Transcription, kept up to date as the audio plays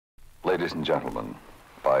Ladies and gentlemen,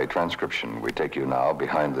 by transcription, we take you now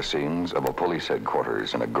behind the scenes of a police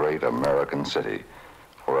headquarters in a great American city,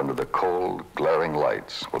 where under the cold, glaring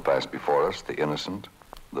lights will pass before us the innocent,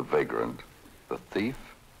 the vagrant, the thief,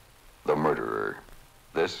 the murderer.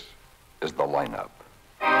 This is the lineup.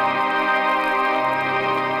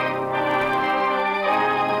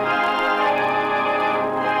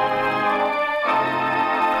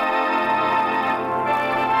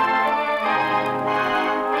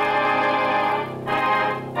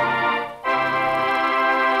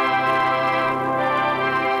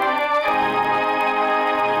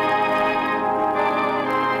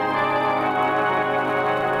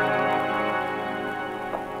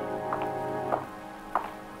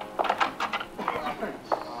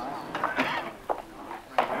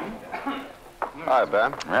 Hi,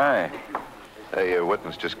 Ben. Hi. Hey, your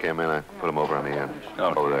witness just came in. I put him over on the end.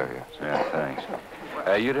 Oh, over there, yes. Yeah, thanks.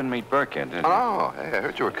 You didn't meet Burke yet, did you? Oh, hey, I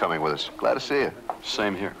heard you were coming with us. Glad to see you.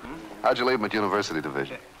 Same here. How'd you leave him at University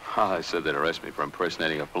Division? I said they'd arrest me for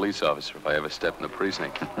impersonating a police officer if I ever stepped in the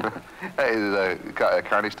precinct. Hey, is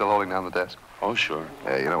Carney still holding down the desk? Oh, sure.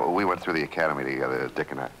 Hey, you know, we went through the academy together,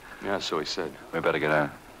 Dick and I. Yeah, so he said. We better get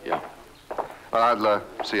out. Yeah. Well,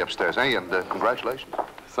 I'll see you upstairs. Hey, and congratulations.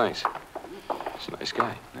 Thanks. He's a nice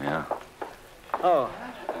guy. Yeah. Oh,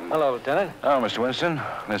 hello, Lieutenant. Oh, Mr. Winston,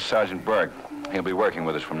 this is Sergeant Burke. He'll be working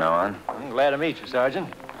with us from now on. I'm glad to meet you,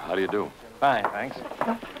 Sergeant. How do you do? Fine, thanks.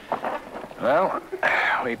 Well,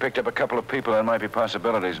 we picked up a couple of people that might be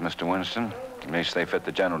possibilities, Mr. Winston. At least they fit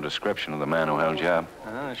the general description of the man who held you up.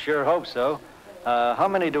 Sure hope so. How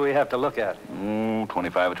many do we have to look at?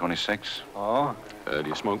 25 or 26. Oh. Do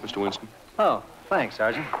you smoke, Mr. Winston? Oh, thanks,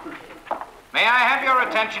 Sergeant. May I have your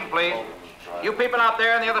attention, please? You people out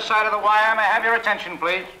there on the other side of the wire, may I have your attention,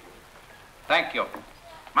 please? Thank you.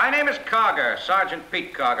 My name is Carger, Sergeant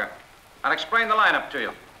Pete Carger. I'll explain the lineup to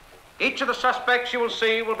you. Each of the suspects you will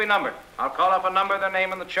see will be numbered. I'll call off a number, their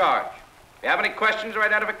name, and the charge. If you have any questions or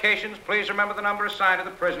identifications, please remember the number assigned to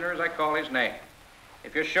the prisoner as I call his name.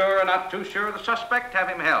 If you're sure or not too sure of the suspect, have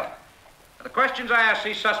him held. The questions I ask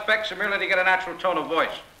these suspects are merely to get a natural tone of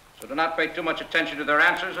voice, so do not pay too much attention to their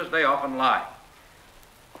answers, as they often lie.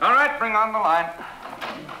 All right, bring on the line.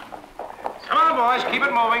 Come on, boys, keep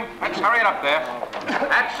it moving. Let's hurry it up there.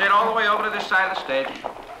 That's it, all the way over to this side of the stage.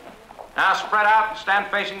 Now spread out and stand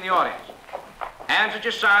facing the audience. Hands at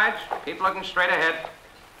your sides, keep looking straight ahead.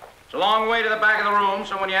 It's a long way to the back of the room,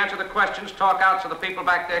 so when you answer the questions, talk out so the people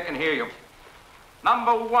back there can hear you.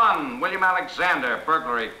 Number 1, William Alexander,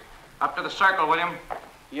 burglary. Up to the circle, William.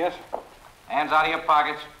 Yes. Hands out of your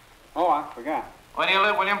pockets. Oh, I forgot. Where do you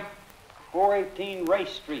live, William? 418 Race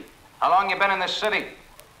Street. How long you been in this city?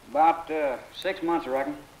 About 6 months, I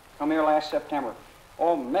reckon. Come here last September.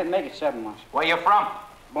 Oh, make it 7 months. Where you from?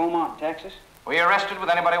 Beaumont, Texas. Were you arrested with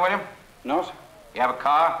anybody, William? No, sir. You have a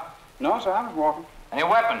car? No, sir, I was walking. Any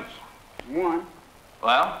weapons? One.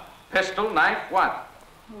 Well, pistol, knife, what?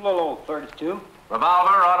 A little old 32.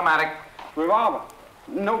 Revolver or automatic? Revolver.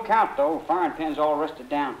 No count, though. Firing pins all rusted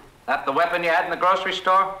down. That the weapon you had in the grocery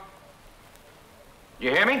store?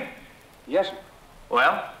 You hear me? Yes, sir.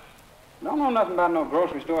 Well? Don't know nothing about no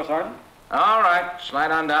grocery store, Sergeant. All right,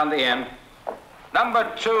 slide on down the end. Number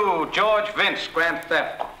 2, George Vince, grand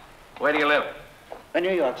theft. Where do you live? In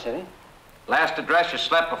New York City. Last address you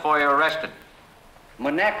slept before you were arrested.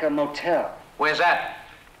 Monaca Motel. Where's that?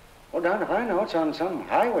 Oh, darn if I know. It's on some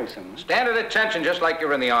highway somewhere. Stand at attention just like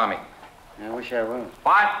you're in the Army. I wish I was.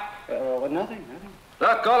 What? Nothing.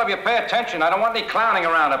 Look, all of you pay attention. I don't want any clowning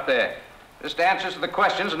around up there. Just answers to the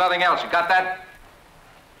questions and nothing else. You got that?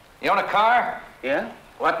 You own a car? Yeah?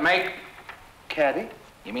 What make? Caddy.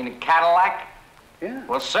 You mean a Cadillac? Yeah.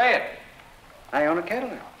 Well, say it. I own a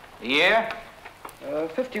Cadillac. The year?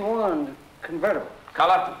 51 convertible.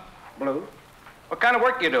 Color? Blue. What kind of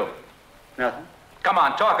work do you do? Nothing. Come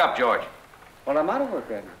on, talk up, George. Well, I'm out of work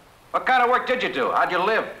right now. What kind of work did you do? How'd you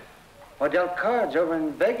live? I dealt cards over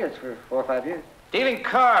in Vegas for 4 or 5 years. Dealing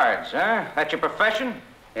cards, huh? That's your profession?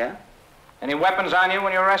 Yeah? Any weapons on you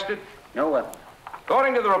when you were arrested? No weapon.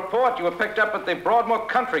 According to the report, you were picked up at the Broadmoor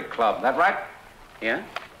Country Club. That right? Yeah?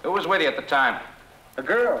 Who was with you at the time? A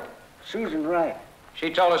girl, Susan Wright. She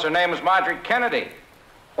told us her name was Marjorie Kennedy.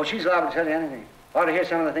 Oh, she's liable to tell you anything. Ought to hear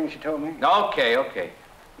some of the things she told me. Okay.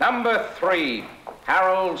 Number 3,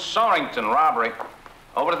 Harold Sorington, robbery.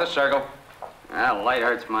 Over to the circle. That light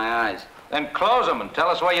hurts my eyes. Then close them and tell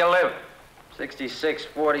us where you live.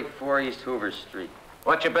 6644 East Hoover Street.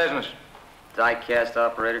 What's your business? Die-cast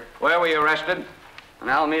operator. Where were you arrested? On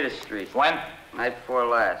Alameda Street. When? Night before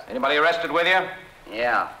last. Anybody arrested with you?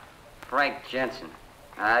 Yeah. Frank Jensen.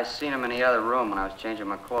 I seen him in the other room when I was changing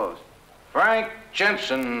my clothes. Frank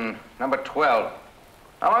Jensen, number 12.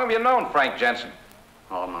 How long have you known Frank Jensen?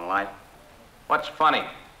 All my life. What's funny?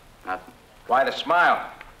 Nothing. Why the smile?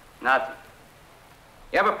 Nothing.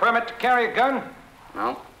 You have a permit to carry a gun?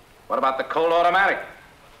 No? What about the Colt automatic?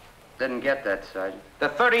 Didn't get that, Sergeant. The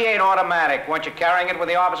 38 automatic. Weren't you carrying it when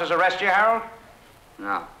the officers arrested you, Harold?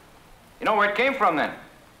 No. You know where it came from, then?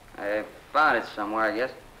 I found it somewhere, I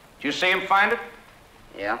guess. Did you see him find it?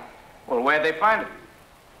 Yeah. Well, where'd they find it?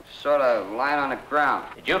 Sort of lying on the ground.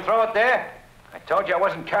 Did you throw it there? I told you I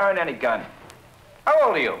wasn't carrying any gun. How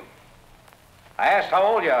old are you? I asked how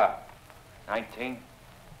old you are. 19.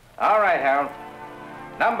 All right, Harold.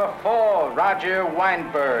 Number 4, Roger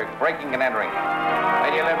Weinberg, breaking and entering.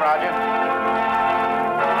 Where do you live, Roger?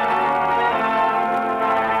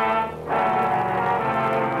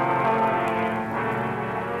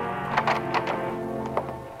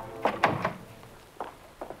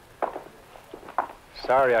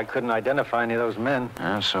 Sorry I couldn't identify any of those men.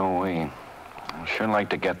 So we. I'd sure like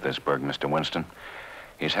to get this, Berg, Mr. Winston.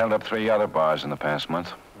 He's held up 3 other bars in the past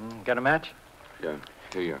month. Got a match? Yeah,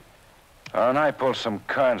 here you And I pulled some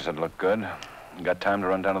cards that look good. You got time to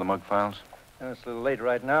run down to the mug files? It's a little late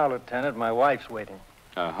right now, Lieutenant. My wife's waiting.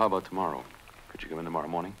 How about tomorrow? Could you come in tomorrow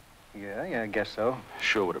morning? Yeah, I guess so.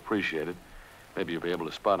 Sure would appreciate it. Maybe you'll be able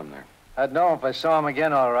to spot him there. I'd know if I saw him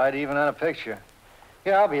again, all right, even on a picture.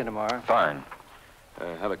 Yeah, I'll be in tomorrow. Fine.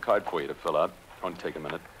 Have a card for you to fill out. Won't take a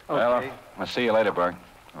minute. Okay. Well, I'll see you later, Berg.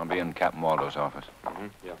 I'll be in Captain Waldo's office.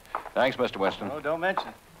 Yeah. Thanks, Mr. Winston. Oh, don't mention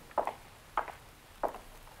it.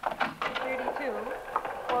 32,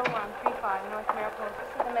 4135 North Mariposa. This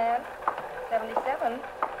is the man. 77,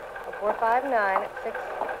 459 at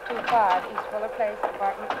 625 East Fuller Place,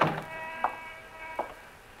 apartment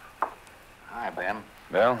 2. Hi, Ben.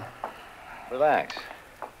 Bill? Relax.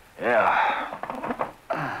 Yeah.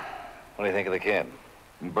 What do you think of the kid?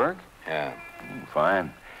 Berg? Yeah.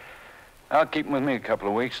 Fine. I'll keep him with me a couple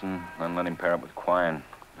of weeks and then let him pair up with Quine.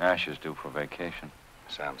 Ash is due for vacation.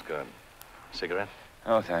 Sounds good. Cigarette?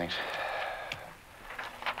 Oh, thanks.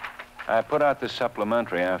 I put out this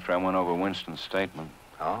supplementary after I went over Winston's statement.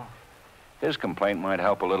 Oh? His complaint might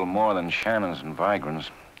help a little more than Shannon's and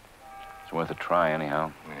Vigran's. It's worth a try,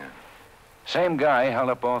 anyhow. Yeah. Same guy held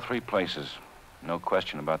up all 3 places. No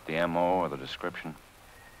question about the M.O. or the description.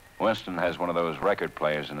 Winston has one of those record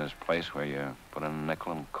players in his place where you put in a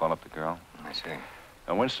nickel and call up the girl. I see.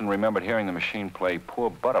 Now, Winston remembered hearing the machine play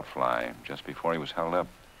Poor Butterfly just before he was held up.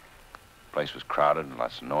 The place was crowded,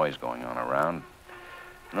 lots of noise going on around.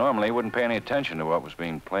 Normally, he wouldn't pay any attention to what was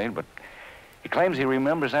being played, but he claims he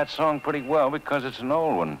remembers that song pretty well because it's an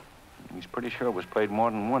old one. He's pretty sure it was played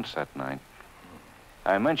more than once that night.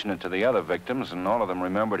 I mentioned it to the other victims, and all of them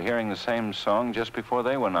remembered hearing the same song just before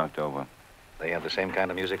they were knocked over. They have the same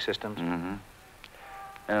kind of music systems? Mm-hmm.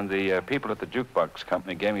 And the people at the jukebox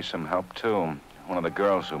company gave me some help, too. One of the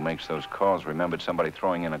girls who makes those calls remembered somebody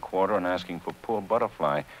throwing in a quarter and asking for Poor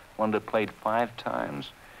Butterfly, one that played 5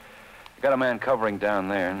 times. I got a man covering down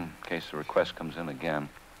there in case the request comes in again.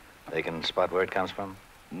 They can spot where it comes from?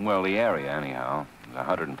 Well, the area, anyhow. There's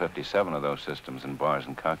 157 of those systems in bars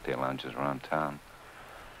and cocktail lounges around town.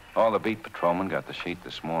 All the beat patrolmen got the sheet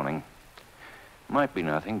this morning. Might be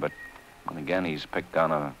nothing, but then again, he's picked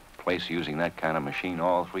on a place using that kind of machine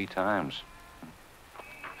all 3 times.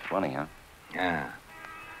 Funny, huh? Yeah.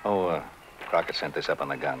 Oh, Crockett sent this up on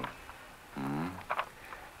the gun. Mm-hmm.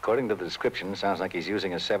 According to the description, sounds like he's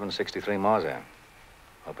using a 763 Mauser.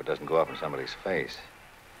 Hope it doesn't go off in somebody's face.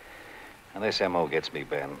 Now, this M.O. gets me,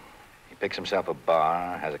 Ben. He picks himself a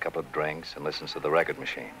bar, has a couple of drinks, and listens to the record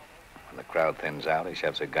machine. When the crowd thins out, he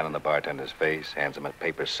shoves a gun in the bartender's face, hands him a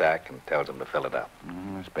paper sack, and tells him to fill it up.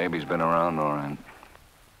 This baby's been around all right.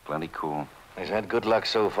 Plenty cool. He's had good luck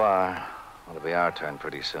so far. It'll be our turn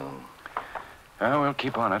pretty soon. Well, we'll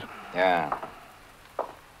keep on it. Yeah.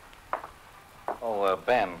 Oh,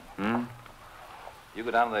 Ben. Hmm? You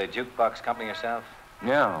go down to the jukebox company yourself?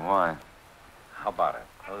 Yeah, why? How about it?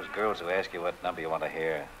 Those girls who ask you what number you want to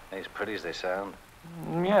hear, they as pretty as they sound?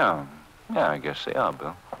 Yeah, I guess they are,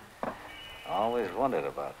 Bill. Always wondered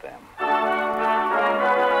about them.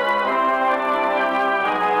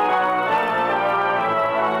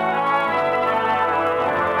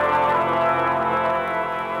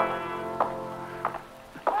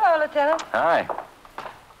 Hello, Lieutenant. Hi.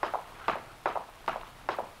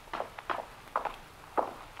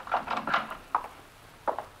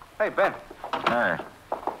 Hey, Ben. Hi.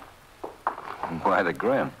 Why the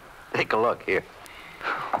grin? Take a look here.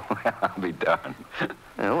 Well, I'll be darned.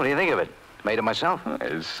 What do you think of it? Made it myself.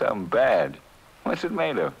 It's some bad. What's it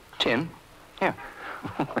made of? Tin. Here.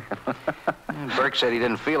 Burke said he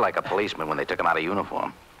didn't feel like a policeman when they took him out of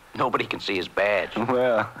uniform. Nobody can see his badge.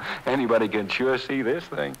 Well, anybody can sure see this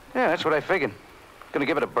thing. Yeah, that's what I figured. Gonna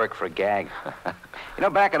give it to Burke for a gag. You know,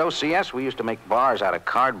 back at OCS, we used to make bars out of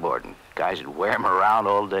cardboard, and guys would wear them around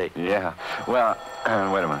all day. Yeah. Well,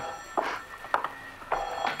 wait a minute.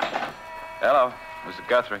 Hello, Mr.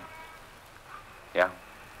 Guthrie. Yeah?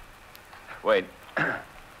 Wait. Yeah,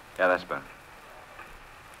 that's better.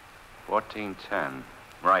 1410.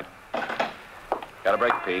 Right. Got a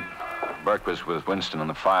break, Pete. Burke was with Winston on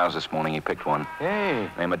the files this morning. He picked one. Hey.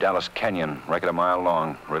 Name of Dallas Kenyon. Record a mile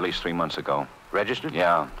long. Released 3 months ago. Registered?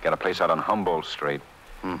 Yeah. Got a place out on Humboldt Street.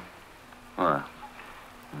 Hmm. Huh.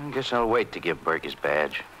 I guess I'll wait to give Burke his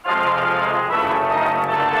badge.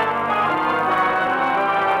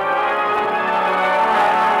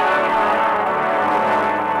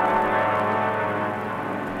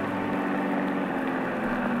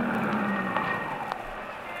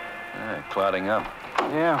 Clouding up.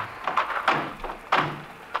 Yeah.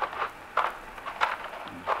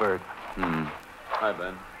 Burke. Hi,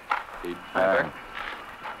 Ben. Pete. Hi, Burke.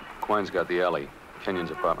 Quine's got the alley.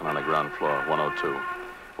 Kenyon's apartment on the ground floor, 102.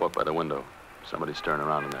 Walk by the window. Somebody's stirring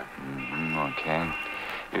around in there. Okay.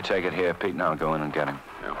 You take it here, Pete, and I'll go in and get him.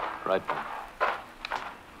 Yeah, right, Ben.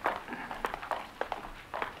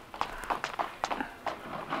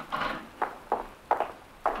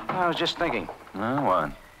 I was just thinking.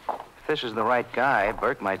 What? If this is the right guy,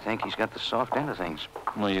 Burke might think he's got the soft end of things.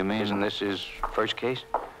 What do you mean? Isn't this his first case?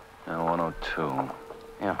 102.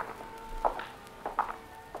 Yeah.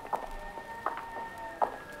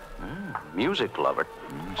 Music lover.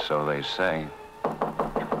 So they say.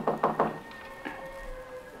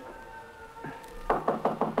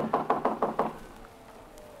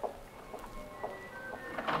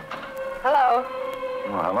 Hello.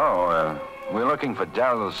 Well, hello. We're looking for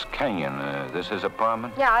Dallas Kenyon. This his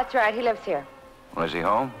apartment? Yeah, that's right. He lives here. Was he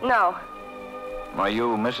home? No. Are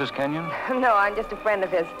you Mrs. Kenyon? No, I'm just a friend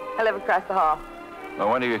of his. I live across the hall. Well,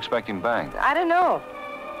 when do you expect him back? I don't know.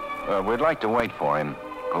 We'd like to wait for him.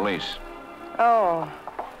 Police. Oh.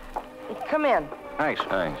 Come in. Thanks.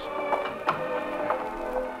 Thanks.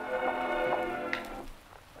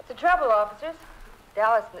 What's the trouble, officers?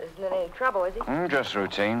 Dallas isn't in any trouble, is he? Just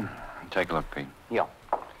routine. Take a look, Pete. Yeah.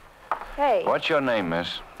 Hey. What's your name,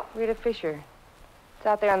 miss? Rita Fisher. It's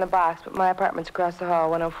out there on the box, but my apartment's across the hall,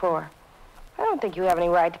 104. I don't think you have any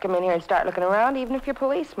right to come in here and start looking around, even if you're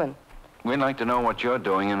policeman. We'd like to know what you're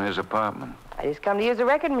doing in his apartment. I just come to use a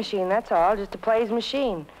record machine, that's all, just to play his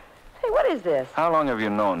machine. Hey, what is this? How long have you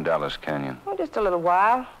known Dallas Kenyon? Oh, just a little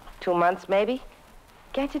while. 2 months, maybe.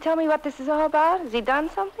 Can't you tell me what this is all about? Has he done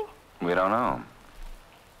something? We don't know.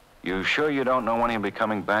 You sure you don't know when he'll be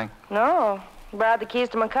coming back? No. He borrowed the keys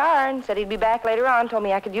to my car and said he'd be back later on. Told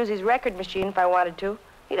me I could use his record machine if I wanted to.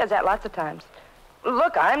 He does that lots of times.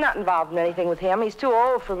 Look, I'm not involved in anything with him. He's too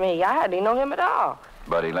old for me. I hardly know him at all.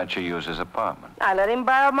 But he let you use his apartment. I let him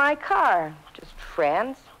borrow my car. Just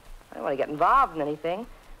friends. I don't want to get involved in anything.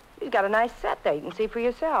 He's got a nice set there. You can see for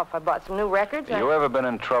yourself. I bought some new records. Have you ever been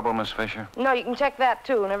in trouble, Miss Fisher? No, you can check that,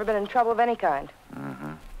 too. Never been in trouble of any kind.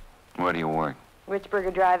 Mm-hmm. Where do you work?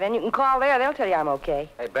 Richburger Drive-In. You can call there. They'll tell you I'm okay.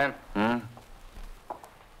 Hey, Ben.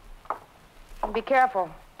 Be careful.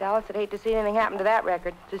 Dallas would hate to see anything happen to that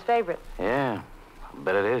record. It's his favorite. Yeah, I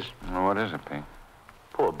bet it is. Well, what is it, Pete?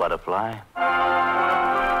 Poor butterfly.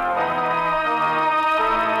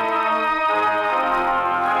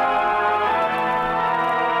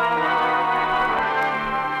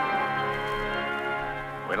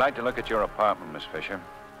 We'd like to look at your apartment, Miss Fisher.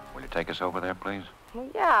 Will you take us over there, please? Well,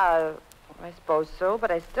 yeah, I suppose so,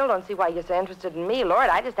 but I still don't see why you're so interested in me, Lord.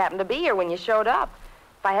 I just happened to be here when you showed up.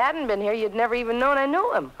 If I hadn't been here, you'd never even known I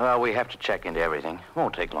knew him. Well, we have to check into everything.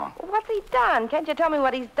 Won't take long. Well, what's he done? Can't you tell me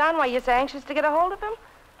what he's done, why you're so anxious to get a hold of him?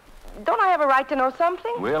 Don't I have a right to know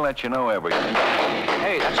something? We'll let you know everything.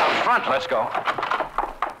 Hey, that's out front. Let's go.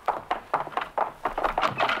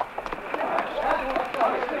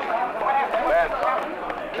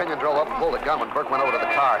 Kenyon drove up and pulled a gun when Burke went over to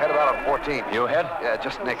the car. Headed out on 14. You hit? Yeah,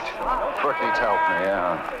 just nicked. Burke needs help.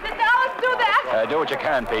 Yeah. Did Dallas do that? Do what you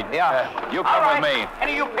can, Pete. Yeah. You come with me.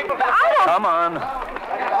 Any of you people... I don't... Come on.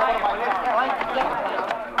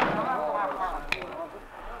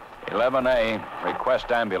 11A,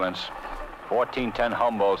 request ambulance. 1410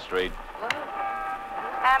 Humboldt Street.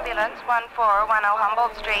 Ambulance 1410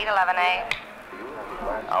 Humboldt Street,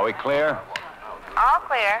 11A. Are we clear? All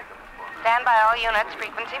clear. Stand by all units,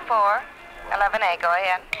 frequency 4. 11A, go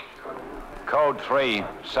ahead. Code 3,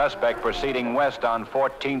 suspect proceeding west on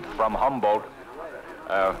 14th from Humboldt.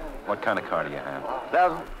 What kind of car do you have?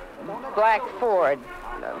 The black Ford,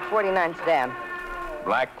 49 sedan.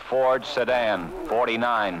 Black Ford sedan,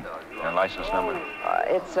 49. Your license number?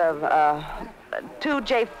 It's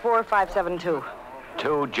 2J4572.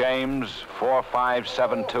 2 James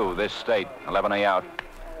 4572, this state. 11A out.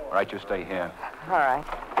 All right, you stay here. All right.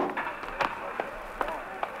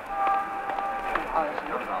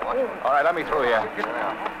 All right, let me through here.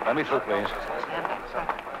 Let me through, please.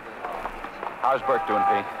 How's Burke doing,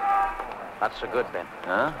 Pete? Not so good, Ben.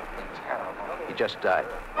 Huh? He just died.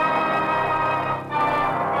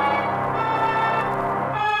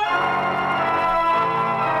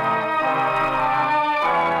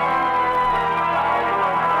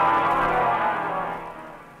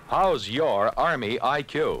 How's your Army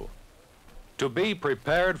IQ? To be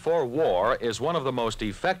prepared for war is one of the most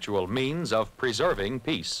effectual means of preserving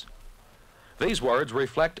peace. These words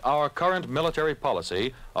reflect our current military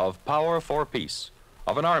policy of power for peace,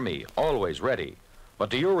 of an army always ready. But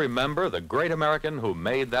do you remember the great American who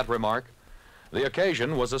made that remark? The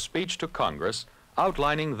occasion was a speech to Congress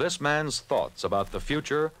outlining this man's thoughts about the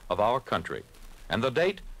future of our country. And the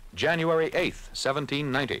date, January 8th,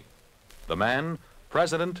 1790. The man,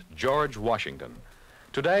 President George Washington.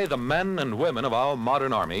 Today, the men and women of our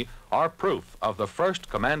modern army are proof of the first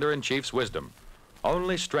commander-in-chief's wisdom.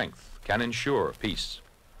 Only strength can ensure peace.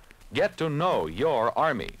 Get to know your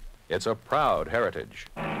army. It's a proud heritage.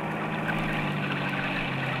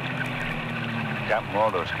 Captain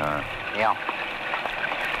Waldo's car. Yeah.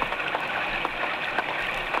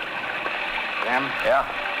 Ben? Yeah?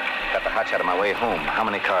 Got the hotshot on my way home. How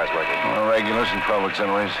many cars working? Well, regulars and 12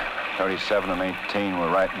 auxiliaries. 37 and 18 were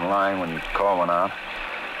right in line when your call went out.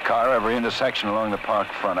 Car every intersection along the park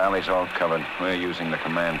front. Alley's all covered. We're using the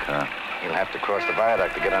command car. You'll have to cross the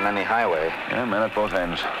viaduct to get on any highway. Yeah, men at both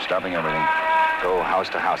ends, stopping everything. Go house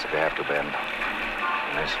to house if you have to, Ben.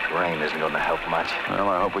 And this rain isn't going to help much. Well,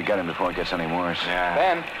 I hope we get him before it gets any worse. Yeah.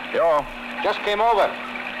 Ben, Yo. just came over.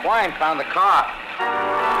 Wine found the car.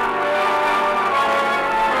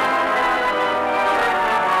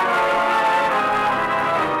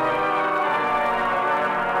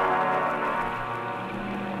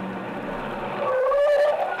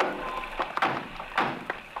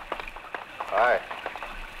 Hi.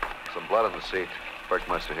 Some blood on the seat. Burke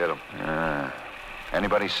must have hit him.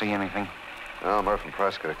 Anybody see anything? No, Murph and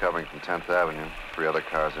Prescott are covering from 10th Avenue. 3 other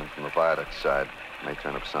cars in from the viaduct side. May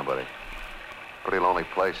turn up somebody. Pretty lonely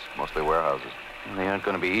place. Mostly warehouses. They aren't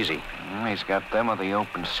going to be easy. He's got them on the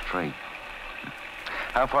open street.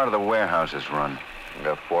 How far do the warehouses run? We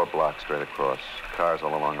got 4 blocks straight across. Cars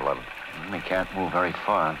all along 11th. He can't move very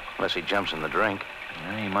far. Unless he jumps in the drink.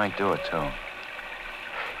 Yeah, he might do it, too.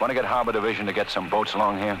 Want to get Harbor Division to get some boats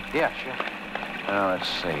along here? Yeah, sure. Well, let's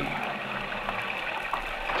see.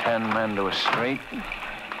 10 men to a street,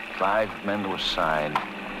 5 men to a side.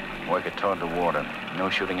 Work it toward the water. No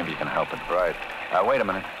shooting if you can help it. Right. Wait a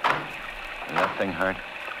minute. Is that thing hurt?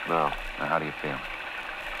 No. Now, how do you feel?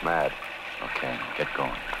 Mad. Okay, get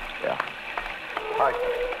going. Yeah. Hi.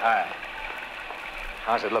 Hi.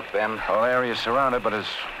 How's it look, Ben? Whole area's surrounded, but it's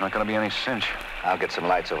not going to be any cinch. I'll get some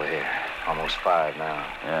lights over here. Almost 5 now.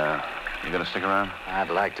 Yeah. You going to stick around? I'd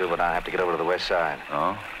like to, but I have to get over to the west side.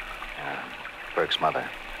 Oh? Yeah. Burke's mother.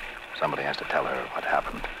 Somebody has to tell her what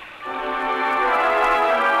happened.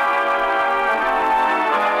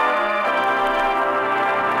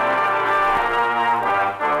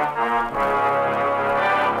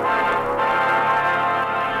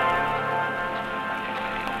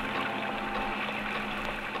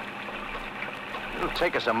 It'll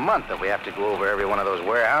take us a month if we have to go over every one of those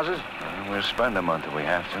warehouses. We'll spend a month if we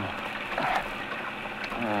have to.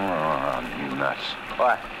 Oh, nuts.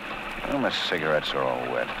 What? Well, my cigarettes are all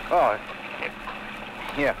wet. Oh,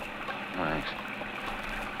 here. Thanks.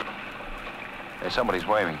 Hey, somebody's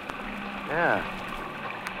waving. Yeah.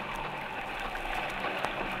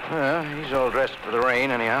 Well, he's all dressed for the rain,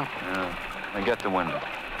 anyhow. Yeah. Now get the window.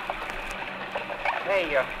 Hey,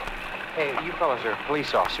 you fellas are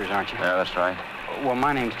police officers, aren't you? Yeah, that's right. Well,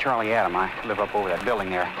 my name's Charlie Adam. I live up over that building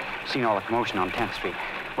there. Seen all the commotion on 10th Street.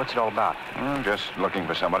 What's it all about? Just looking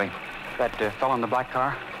for somebody. That fellow in the black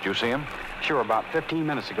car? Did you see him? Sure, about 15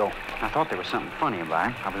 minutes ago. I thought there was something funny about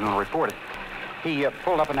him. I was going to report it. He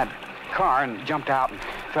pulled up in that car and jumped out and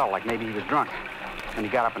felt like maybe he was drunk. Then he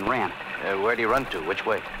got up and ran. Where'd he run to? Which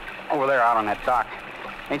way? Over there, out on that dock.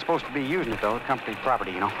 Ain't supposed to be using it, though. Company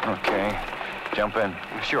property, you know. Okay. Jump in.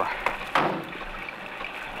 Sure.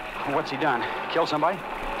 What's he done? Killed somebody?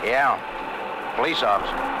 Yeah. Police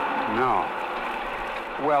officer. No.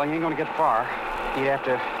 Well, he ain't gonna get far. He'd have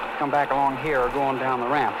to come back along here or go on down the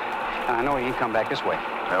ramp. And I know he ain't come back this way.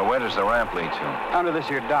 Where does the ramp lead to? Under this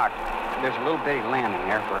here dock. There's a little bitty landing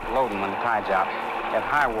there for loading when the tide's out. At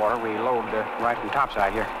high water, we load right from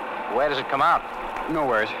topside here. Where does it come out?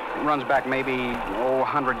 Nowheres. It runs back maybe,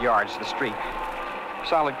 100 yards to the street.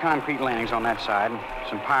 Solid concrete landings on that side,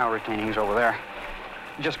 some pile retainings over there.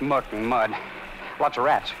 Just muck and mud. Lots of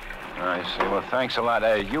rats. I see. Well, thanks a lot.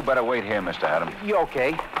 You better wait here, Mr. Adam. You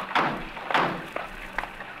okay?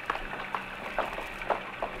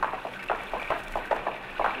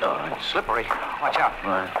 Oh, it's slippery. Watch out.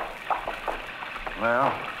 Right.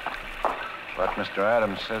 Well, what Mr.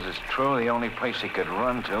 Adams says is true. The only place he could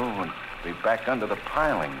run to would be back under the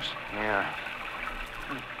pilings. Yeah.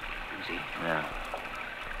 Easy. Yeah.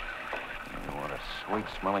 What a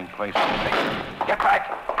sweet-smelling place. Get back.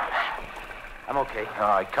 I'm okay. All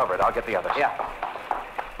right, cover it. I'll get the others. Yeah.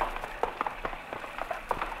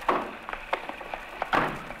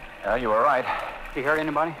 Yeah, you were right. You heard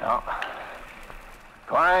anybody? No.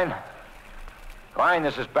 Quine? Quine,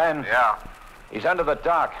 this is Ben. Yeah. He's under the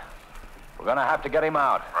dock. We're gonna have to get him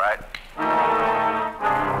out. Right.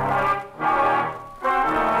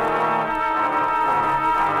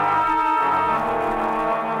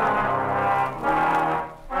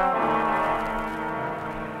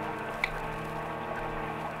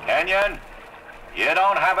 Kenyon, you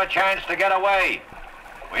don't have a chance to get away.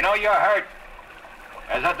 We know you're hurt.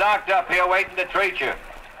 There's a doctor up here waiting to treat you.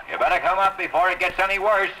 You better come up before it gets any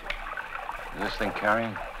worse. Is this thing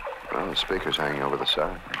carrying? Well, the speaker's hanging over the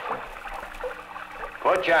side.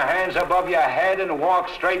 Put your hands above your head and walk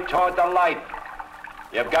straight toward the light.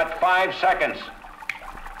 You've got 5 seconds.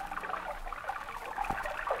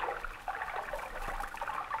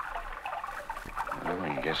 Well,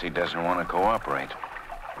 I guess he doesn't want to cooperate.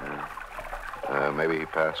 Maybe he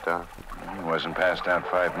passed out. He wasn't passed out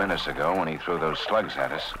 5 minutes ago when he threw those slugs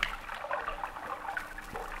at us.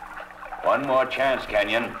 One more chance,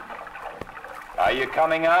 Kenyon. Are you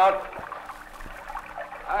coming out?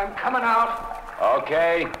 I'm coming out.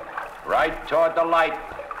 Okay. Right toward the light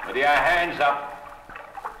with your hands up.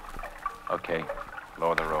 Okay.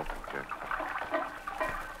 Lower the rope. Okay.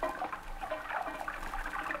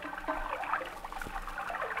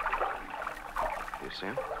 You see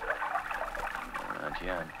him? Not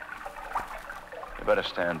yet. You better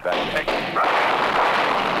stand back.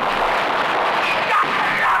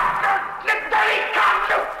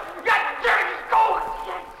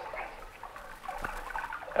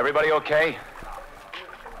 Everybody okay?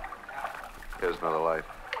 Here's another light.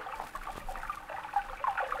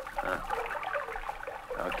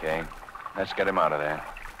 Okay. Let's get him out of there.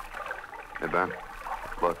 Hey, Ben.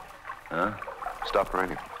 Look. Huh? Stop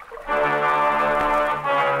raining.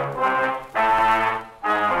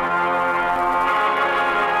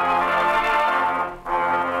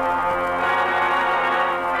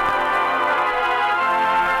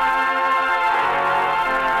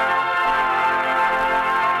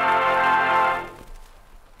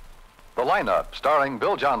 The lineup, starring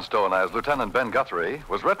Bill Johnstone as Lieutenant Ben Guthrie,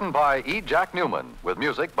 was written by E. Jack Newman, with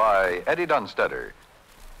music by Eddie Dunstetter.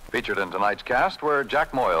 Featured in tonight's cast were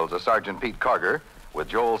Jack Moyles as Sergeant Pete Carger, with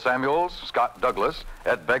Joel Samuels, Scott Douglas,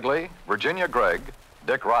 Ed Begley, Virginia Gregg,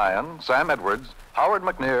 Dick Ryan, Sam Edwards, Howard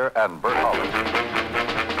McNear, and Bert Hollis.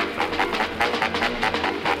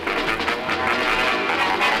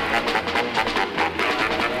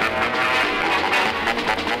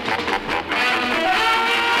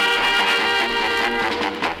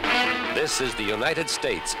 This is the United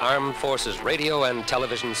States Armed Forces Radio and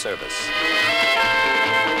Television Service.